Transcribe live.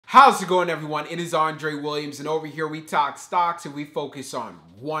How's it going, everyone? It is Andre Williams, and over here we talk stocks and we focus on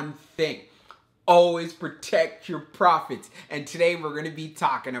one thing. Always protect your profits. And today we're going to be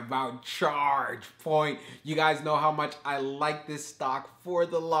talking about ChargePoint. You guys know how much I like this stock for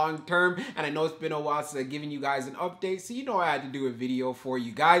the long term, and I know it's been a while since I've given you guys an update, so you know I had to do a video for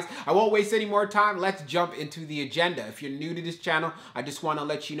you guys. I won't waste any more time. Let's jump into the agenda. If you're new to this channel, I just want to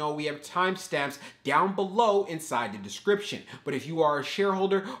let you know we have timestamps down below inside the description. But if you are a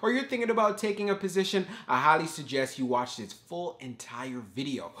shareholder or you're thinking about taking a position, I highly suggest you watch this full entire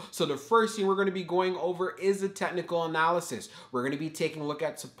video. So the first thing we're going to be going over is a technical analysis. We're going to be taking a look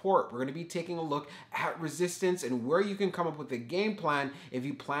at support. We're going to be taking a look at resistance and where you can come up with a game plan if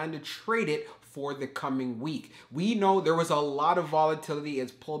you plan to trade it for the coming week. We know there was a lot of volatility.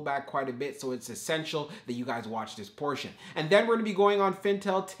 It's pulled back quite a bit, so it's essential that you guys watch this portion. And then we're going to be going on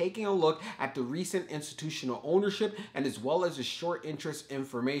Fintel, taking a look at the recent institutional ownership and as well as the short interest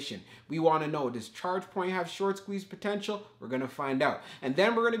information. We want to know, does ChargePoint have short squeeze potential? We're going to find out. And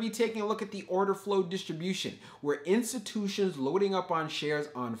then we're going to be taking a look at the order flow distribution, where institutions loading up on shares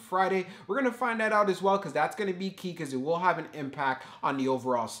on Friday. We're going to find that out as well, because that's going to be key, because it will have an impact on the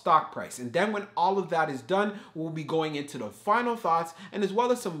overall stock price. And then when all of that is done, we'll be going into the final thoughts and as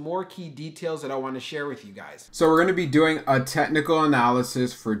well as some more key details that I want to share with you guys. So we're going to be doing a technical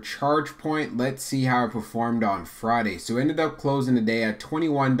analysis for ChargePoint. Let's see how it performed on Friday. So it ended up closing the day at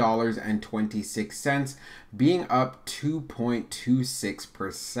 $21.26, being up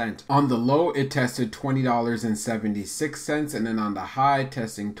 2.26%. On the low, it tested $20.76, and then on the high,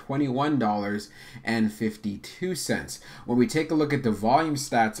 testing $21.52. When we take a look at the volume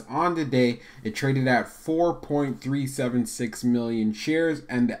stats on the day, it traded at 4.376 million shares,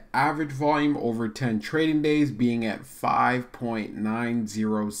 and the average volume over 10 trading days being at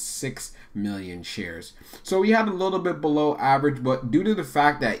 5.906 million shares. So we had a little bit below average, but due to the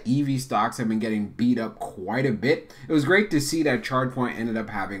fact that EV stocks have been getting beat up quite a bit, it was great to see that ChargePoint ended up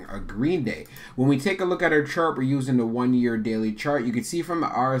having a green day. When we take a look at our chart, we're using the 1-year daily chart. You can see from the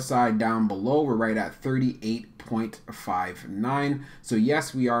RSI down below, we're right at 38.59. So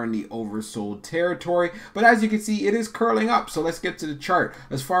yes, we are in the oversold territory, but as you can see, it is curling up. So let's get to the chart.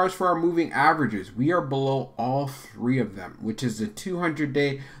 As far as for our moving averages, we are below all three of them, which is the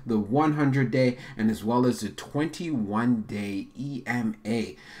 200-day, the 100-day, and as well as the 21-day EMA.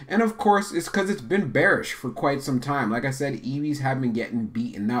 And of course, it's because it's been bearish for quite some time. Like I said, EVs have been getting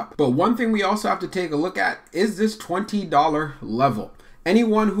beaten up. But one thing we also have to take a look at is this $20 level.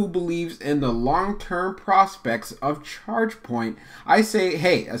 Anyone who believes in the long-term prospects of ChargePoint, I say,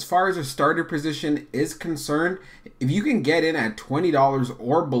 hey, as far as a starter position is concerned, if you can get in at $20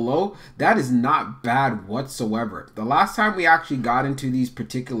 or below, that is not bad whatsoever. The last time we actually got into these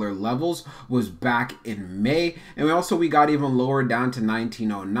particular levels was back in May, and we got even lower down to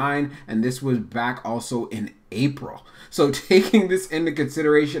 1909, and this was back also in April. So taking this into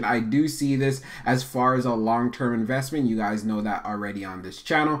consideration, I do see this as far as a long-term investment. You guys know that already on this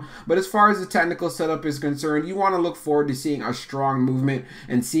channel. But as far as the technical setup is concerned, you want to look forward to seeing a strong movement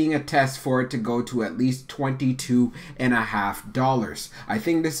and seeing a test for it to go to at least $22.50. I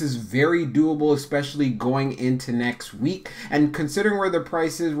think this is very doable, especially going into next week. And considering where the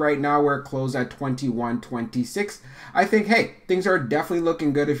price is right now, where it closed at $21.26, I think, hey, things are definitely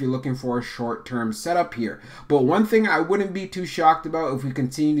looking good if you're looking for a short-term setup here. But one thing I wouldn't be too shocked about if we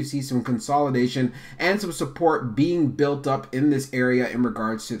continue to see some consolidation and some support being built up in this area in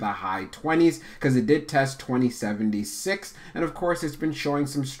regards to the high 20s, because it did test 2076, and of course it's been showing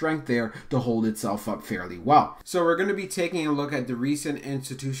some strength there to hold itself up fairly well. So we're going to be taking a look at the recent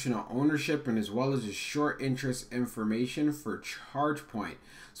institutional ownership and as well as the short interest information for ChargePoint.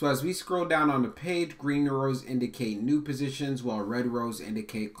 So as we scroll down on the page, green rows indicate new positions while red rows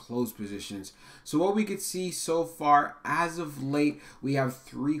indicate closed positions. So what we could see so far as of late, we have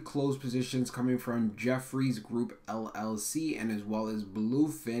 3 closed positions coming from Jefferies Group LLC and as well as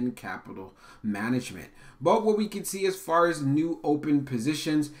Bluefin Capital Management. But what we can see as far as new open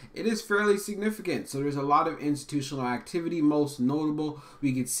positions, it is fairly significant. So there's a lot of institutional activity. Most notable,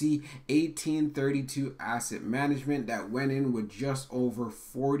 we could see 1832 Asset Management that went in with just over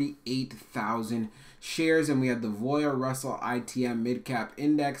 48,000 shares, and we had the Voya Russell ITM Midcap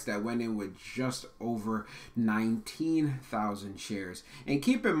Index that went in with just over 19,000 shares. And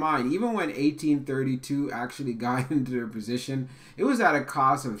keep in mind, even when 1832 actually got into their position, it was at a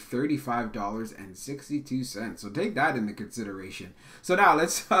cost of $35.62. So take that into consideration. So now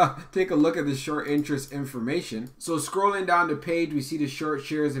let's take a look at the short interest information. So scrolling down the page, we see the short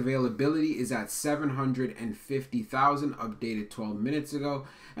shares availability is at 750,000, updated 12 minutes ago.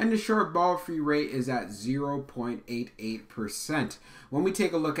 And the short ball free rate is at 0.88%. When we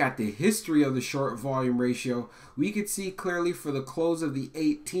take a look at the history of the short volume ratio, we could see clearly for the close of the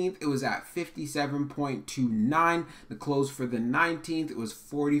 18th, it was at 57.29. The close for the 19th, it was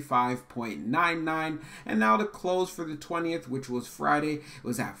 45.99. And now the close for the 20th, which was Friday, it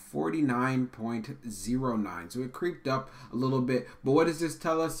was at 49.09. So it creeped up a little bit. But what does this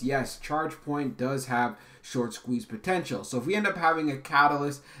tell us? Yes, ChargePoint does have short squeeze potential. So if we end up having a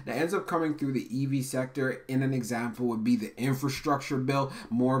catalyst that ends up coming through the EV sector, in an example would be the infrastructure bill,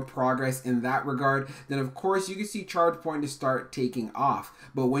 more progress in that regard, then of course you can see ChargePoint to start taking off.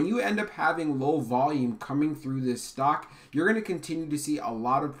 But when you end up having low volume coming through this stock, you're going to continue to see a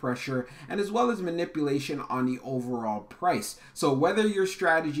lot of pressure and as well as manipulation on the overall price. So whether your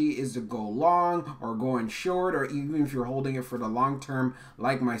strategy is to go long or going short, or even if you're holding it for the long term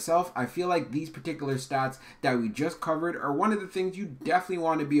like myself, I feel like these particular stats that we just covered are one of the things you definitely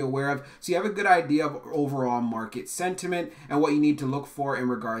want to be aware of, so you have a good idea of overall market sentiment and what you need to look for in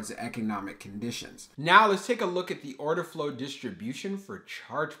regards to economic conditions. Now let's take a look at the order flow distribution for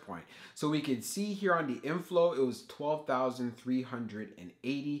ChargePoint. So we can see here on the inflow it was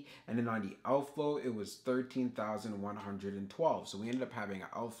 12,380, and then on the outflow it was 13,112. So we ended up having an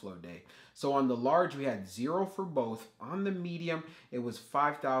outflow day. So on the large we had 0 for both. On the medium it was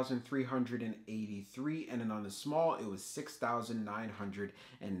 5,383, and then on the small it was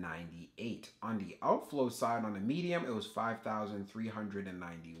 6,998. On the outflow side, on the medium it was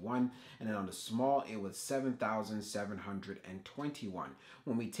 5,391, and then on the small it was 7,721.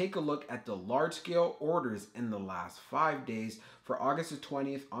 When we take a look at the large scale orders in the last 5 days, for August the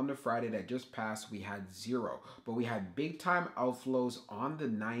 20th, on the Friday that just passed, we had 0. But we had big time outflows on the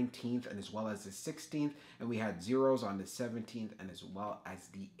 19th and as well as the 16th, and we had zeros on the 17th and as well as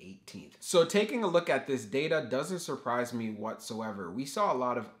the 18th. So taking a look at this data doesn't surprise me whatsoever. We saw a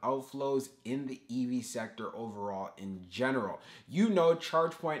lot of outflows in the EV sector overall in general. You know,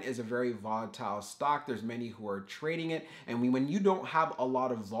 ChargePoint is a very volatile stock. There's many who are trading it, and when you don't have a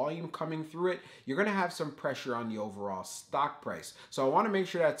lot of volume coming through it, you're going to have some pressure on the overall stock price. So I want to make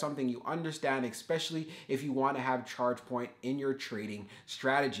sure that's something you understand, especially if you want to have ChargePoint in your trading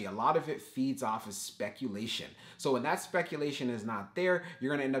strategy. A lot of it feeds off of speculation. So when that speculation is not there, you're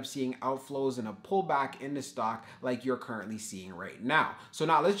going to end up seeing outflows and a pullback in the stock like you're currently seeing right now. So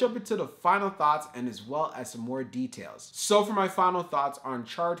now let's jump into the final thoughts and as well as some more details. So for my final thoughts on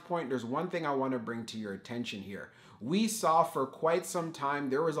ChargePoint, there's one thing I want to bring to your attention here. We saw for quite some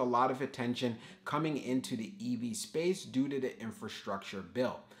time there was a lot of attention coming into the EV space due to the infrastructure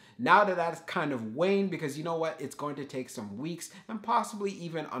bill. Now that that's kind of waned, because you know what, it's going to take some weeks and possibly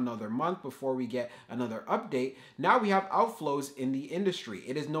even another month before we get another update. Now we have outflows in the industry.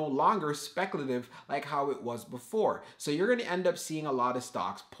 It is no longer speculative like how it was before. So you're going to end up seeing a lot of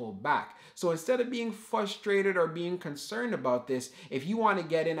stocks pull back. So instead of being frustrated or being concerned about this, if you want to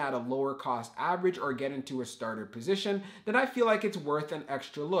get in at a lower cost average or get into a starter position, then I feel like it's worth an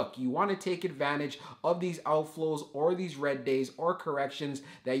extra look. You want to take advantage of these outflows or these red days or corrections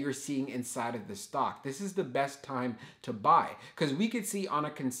that you're seeing inside of the stock. This is the best time to buy, because we could see on a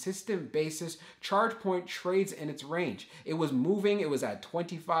consistent basis ChargePoint trades in its range. It was moving, it was at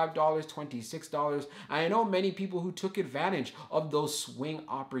 $25, $26. I know many people who took advantage of those swing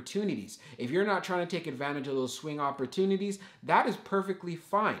opportunities. If you're not trying to take advantage of those swing opportunities, that is perfectly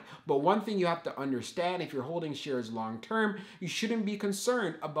fine. But one thing you have to understand, if you're holding shares long term, you shouldn't be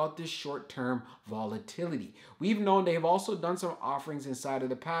concerned about this short term volatility. We've known they've also done some offerings inside of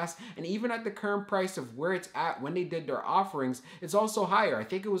the past, and even at the current price of where it's at when they did their offerings, it's also higher. I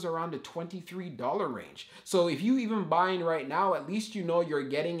think it was around the $23 range. So if you even buying right now, at least you know you're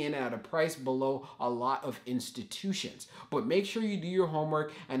getting in at a price below a lot of institutions. But make sure you do your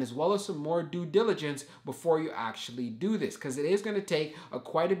homework and as well as some more due diligence before you actually do this, because it is going to take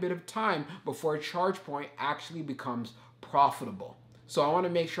quite a bit of time before ChargePoint actually becomes profitable. So I want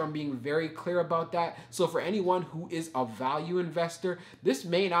to make sure I'm being very clear about that. So for anyone who is a value investor, this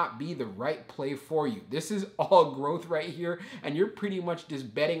may not be the right play for you. This is all growth right here, and you're pretty much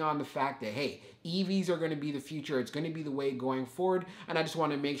just betting on the fact that, hey, EVs are going to be the future. It's going to be the way going forward, and I just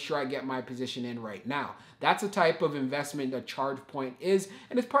want to make sure I get my position in right now. That's the type of investment that ChargePoint is,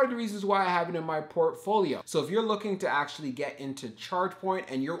 and it's part of the reasons why I have it in my portfolio. So if you're looking to actually get into ChargePoint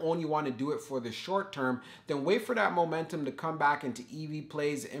and you only want to do it for the short term, then wait for that momentum to come back into EV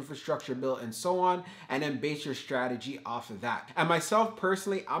plays, infrastructure built, and so on, and then base your strategy off of that. And myself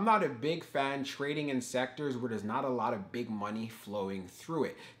personally, I'm not a big fan trading in sectors where there's not a lot of big money flowing through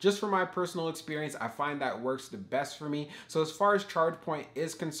it. Just from my personal experience, I find that works the best for me. So as far as ChargePoint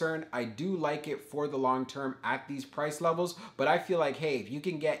is concerned, I do like it for the long term at these price levels, but I feel like, hey, if you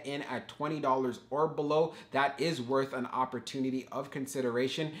can get in at $20 or below, that is worth an opportunity of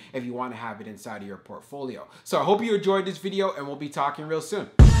consideration if you want to have it inside of your portfolio. So I hope you enjoyed this video, and we'll be talking real soon.